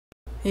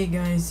Hey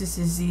guys, this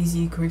is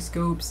Easy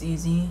Quickscopes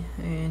Easy,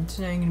 and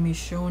today I'm going to be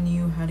showing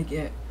you how to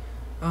get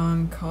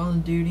Call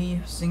of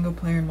Duty single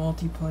player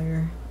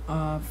multiplayer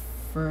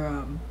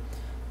for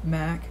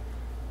Mac.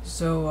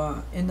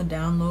 So in the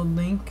download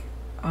link,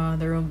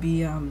 there will be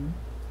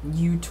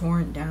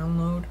uTorrent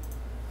download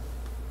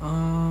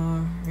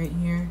right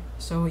here.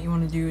 So what you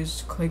want to do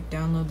is click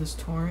download this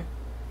torrent,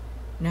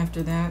 and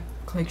after that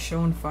click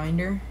show in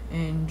Finder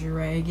and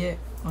drag it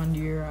onto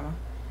your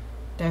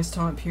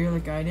desktop here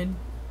like I did.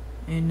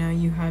 And now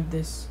you have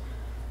this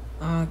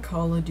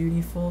Call of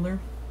Duty folder.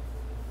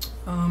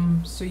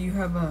 So you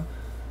have a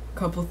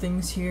couple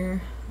things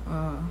here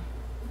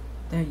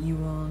that you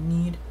will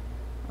need.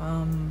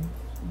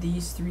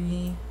 These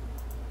three,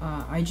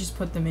 I just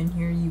put them in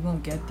here. You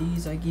won't get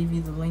these. I gave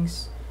you the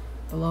links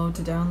below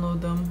to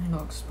download them, and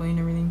I'll explain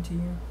everything to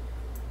you.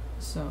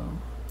 So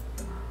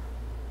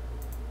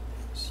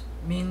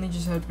mainly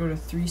just have to go to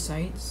 3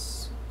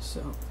 sites.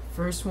 So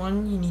first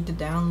one, you need to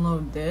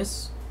download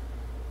this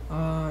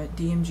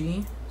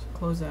DMG. So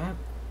close that,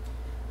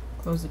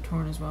 close the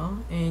torrent as well,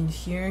 and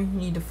here you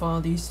need to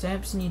follow these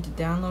steps. You need to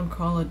download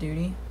Call of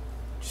Duty.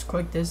 Just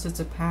click this,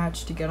 it's a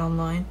patch to get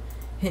online.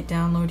 Hit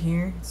download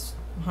here, it's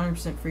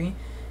 100% free,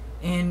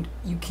 and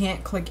you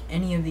can't click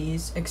any of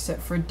these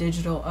except for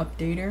Digital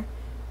Updater.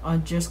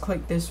 Just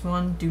click this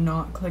one, do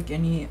not click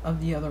any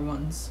of the other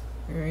ones.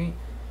 Alright,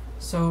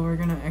 so we're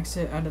gonna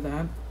exit out of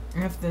that.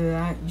 After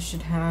that, you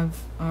should have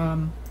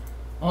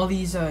all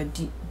these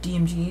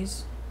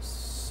DMGs.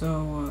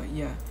 So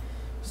yeah,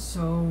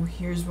 so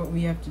here's what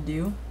we have to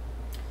do.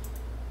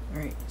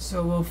 Alright,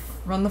 so we'll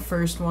run the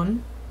first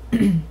one.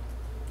 See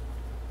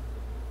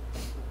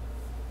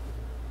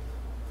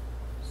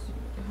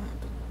what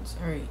happens.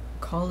 Alright,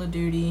 Call of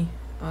Duty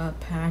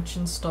patch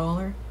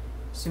installer.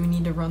 So we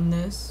need to run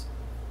this.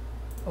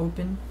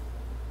 Open.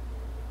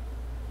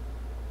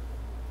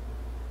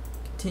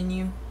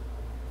 Continue.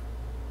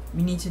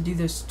 We need to do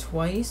this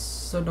twice,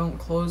 so don't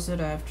close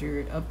it after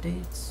it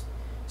updates.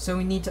 So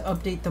we need to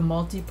update the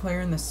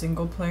multiplayer and the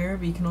single player,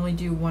 but you can only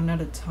do one at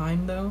a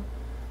time though.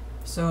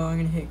 So I'm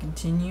gonna hit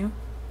continue.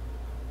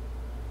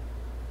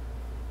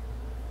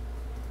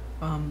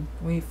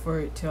 Wait for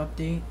it to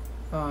update.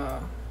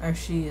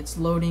 Actually it's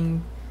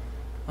loading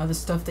the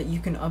stuff that you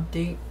can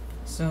update,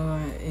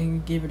 so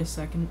give it a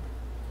second.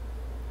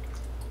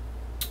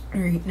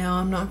 Alright, now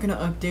I'm not gonna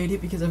update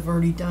it because I've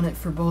already done it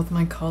for both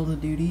my Call of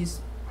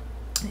Duties,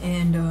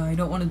 and I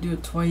don't want to do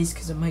it twice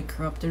because it might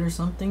corrupt it or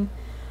something.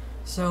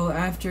 So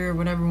after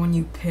whatever one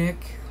you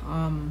pick,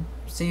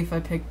 say if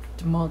I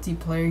picked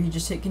multiplayer, you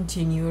just hit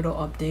continue, it'll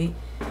update,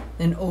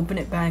 then open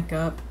it back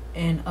up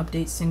and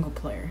update single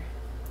player.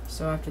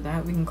 So after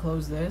that we can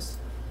close this,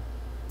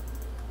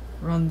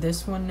 run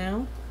this one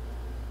now.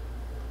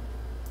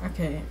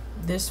 Okay,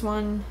 this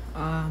one,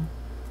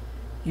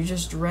 you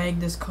just drag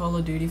this Call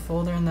of Duty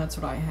folder, and that's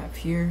what I have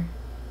here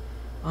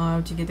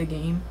to get the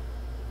game.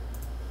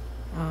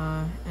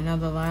 And now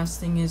the last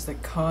thing is the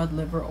cod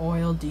liver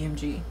oil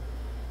DMG.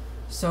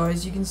 So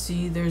as you can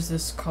see, there's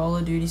this Call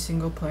of Duty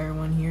single player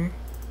one here,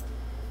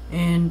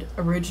 and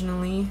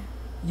originally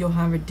you'll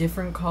have a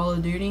different Call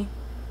of Duty.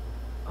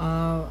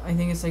 I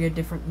think it's like a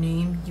different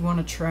name. You want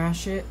to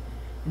trash it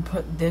and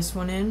put this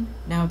one in.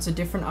 Now it's a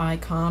different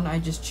icon, I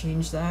just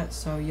changed that,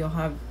 so you'll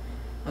have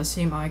the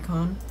same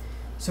icon.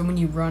 So when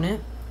you run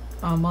it,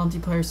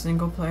 multiplayer,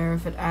 single player,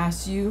 if it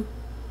asks you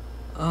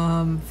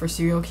for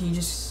serial key,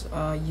 just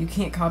you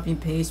can't copy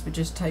and paste, but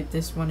just type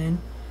this one in.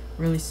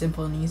 Really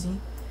simple and easy.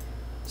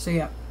 So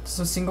yeah,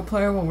 so single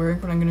player will work,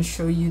 but I'm going to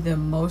show you the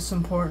most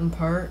important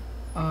part,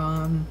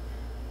 how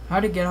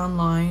to get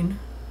online,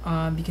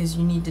 because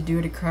you need to do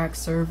it a cracked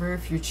server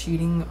if you're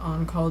cheating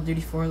on Call of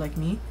Duty 4 like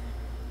me.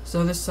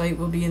 So this site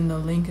will be in the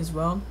link as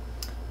well.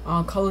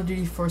 Call of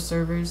Duty 4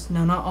 servers,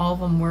 now not all of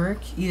them work,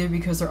 either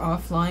because they're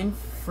offline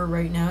for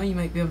right now, you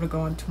might be able to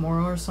go on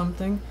tomorrow or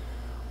something,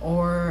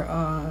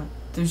 or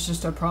there's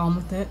just a problem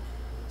with it.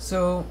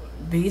 So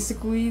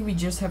basically we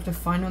just have to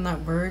find one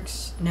that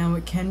works. Now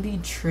it can be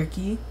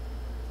tricky,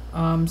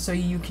 so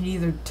you can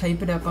either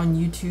type it up on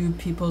YouTube,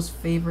 people's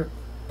favorite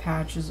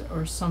patches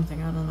or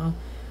something, I don't know.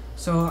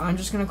 So I'm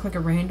just gonna click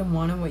a random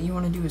one, and what you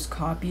want to do is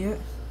copy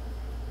it.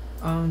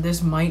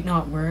 This might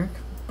not work,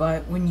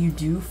 but when you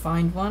do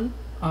find one,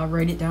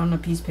 write it down on a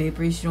piece of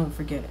paper so you don't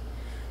forget it.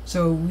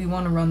 So we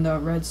want to run the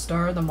Red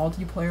Star, the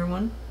multiplayer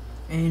one,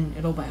 and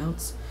it'll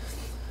bounce.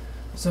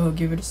 So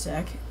give it a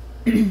sec.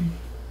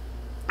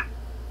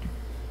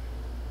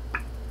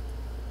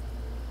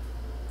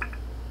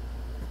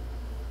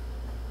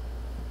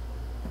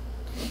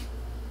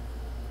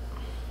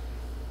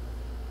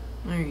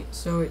 Alright,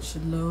 so it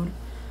should load.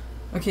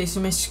 Okay, so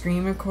my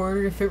screen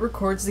recorder, if it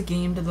records the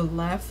game to the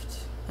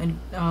left, and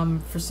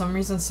for some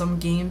reason some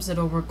games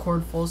it'll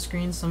record full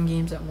screen, some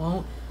games it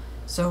won't.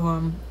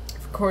 So if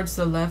it records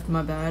to the left,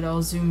 my bad.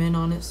 I'll zoom in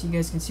on it so you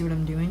guys can see what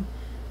I'm doing.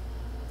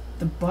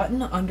 The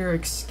button under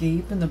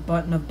escape and the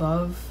button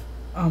above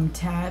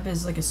tab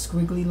is like a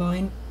squiggly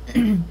line.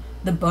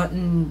 The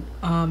button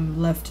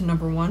left to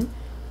number 1.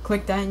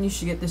 Click that and you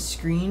should get this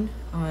screen.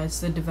 It's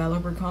the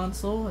developer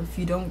console. If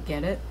you don't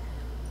get it,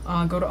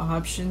 go to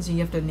options and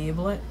you have to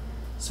enable it.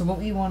 So what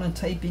we want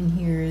to type in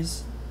here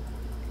is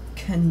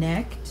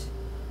connect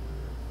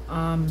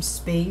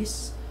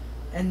space,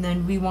 and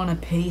then we want to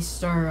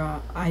paste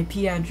our IP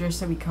address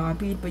that we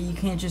copied, but you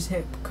can't just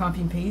hit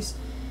copy and paste.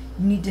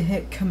 You need to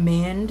hit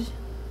Command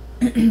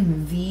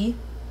V.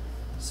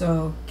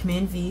 So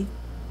Command V,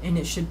 and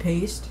it should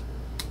paste.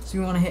 So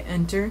we want to hit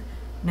enter.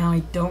 Now I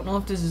don't know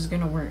if this is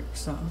gonna work,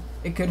 so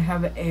it could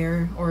have an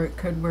error or it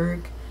could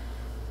work.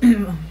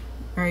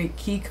 Alright,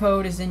 key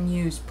code is in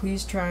use.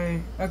 Please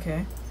try.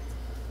 Okay.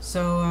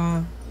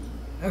 So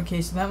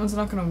okay, so that one's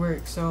not gonna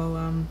work.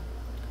 So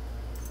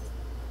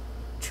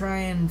try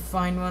and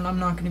find one. I'm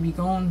not gonna be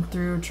going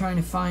through trying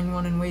to find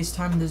one and waste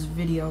time in this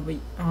video, but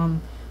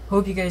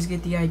hope you guys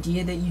get the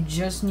idea that you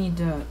just need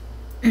to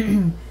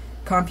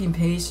copy and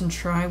paste and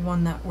try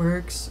one that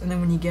works, and then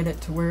when you get it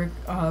to work,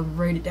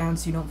 write it down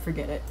so you don't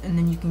forget it, and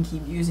then you can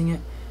keep using it.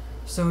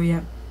 So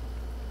yeah,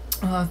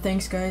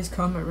 thanks guys.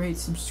 Comment, rate,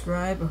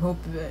 subscribe. I hope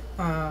it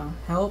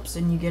helps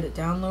and you get it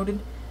downloaded.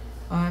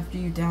 After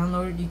you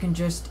download it, you can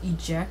just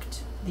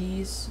eject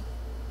these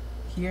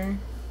here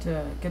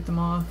to get them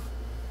off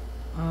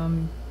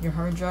your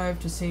hard drive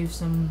to save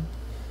some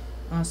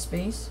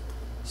space.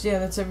 So yeah,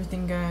 that's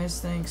everything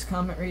guys. Thanks.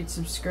 Comment, rate,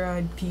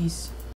 subscribe. Peace.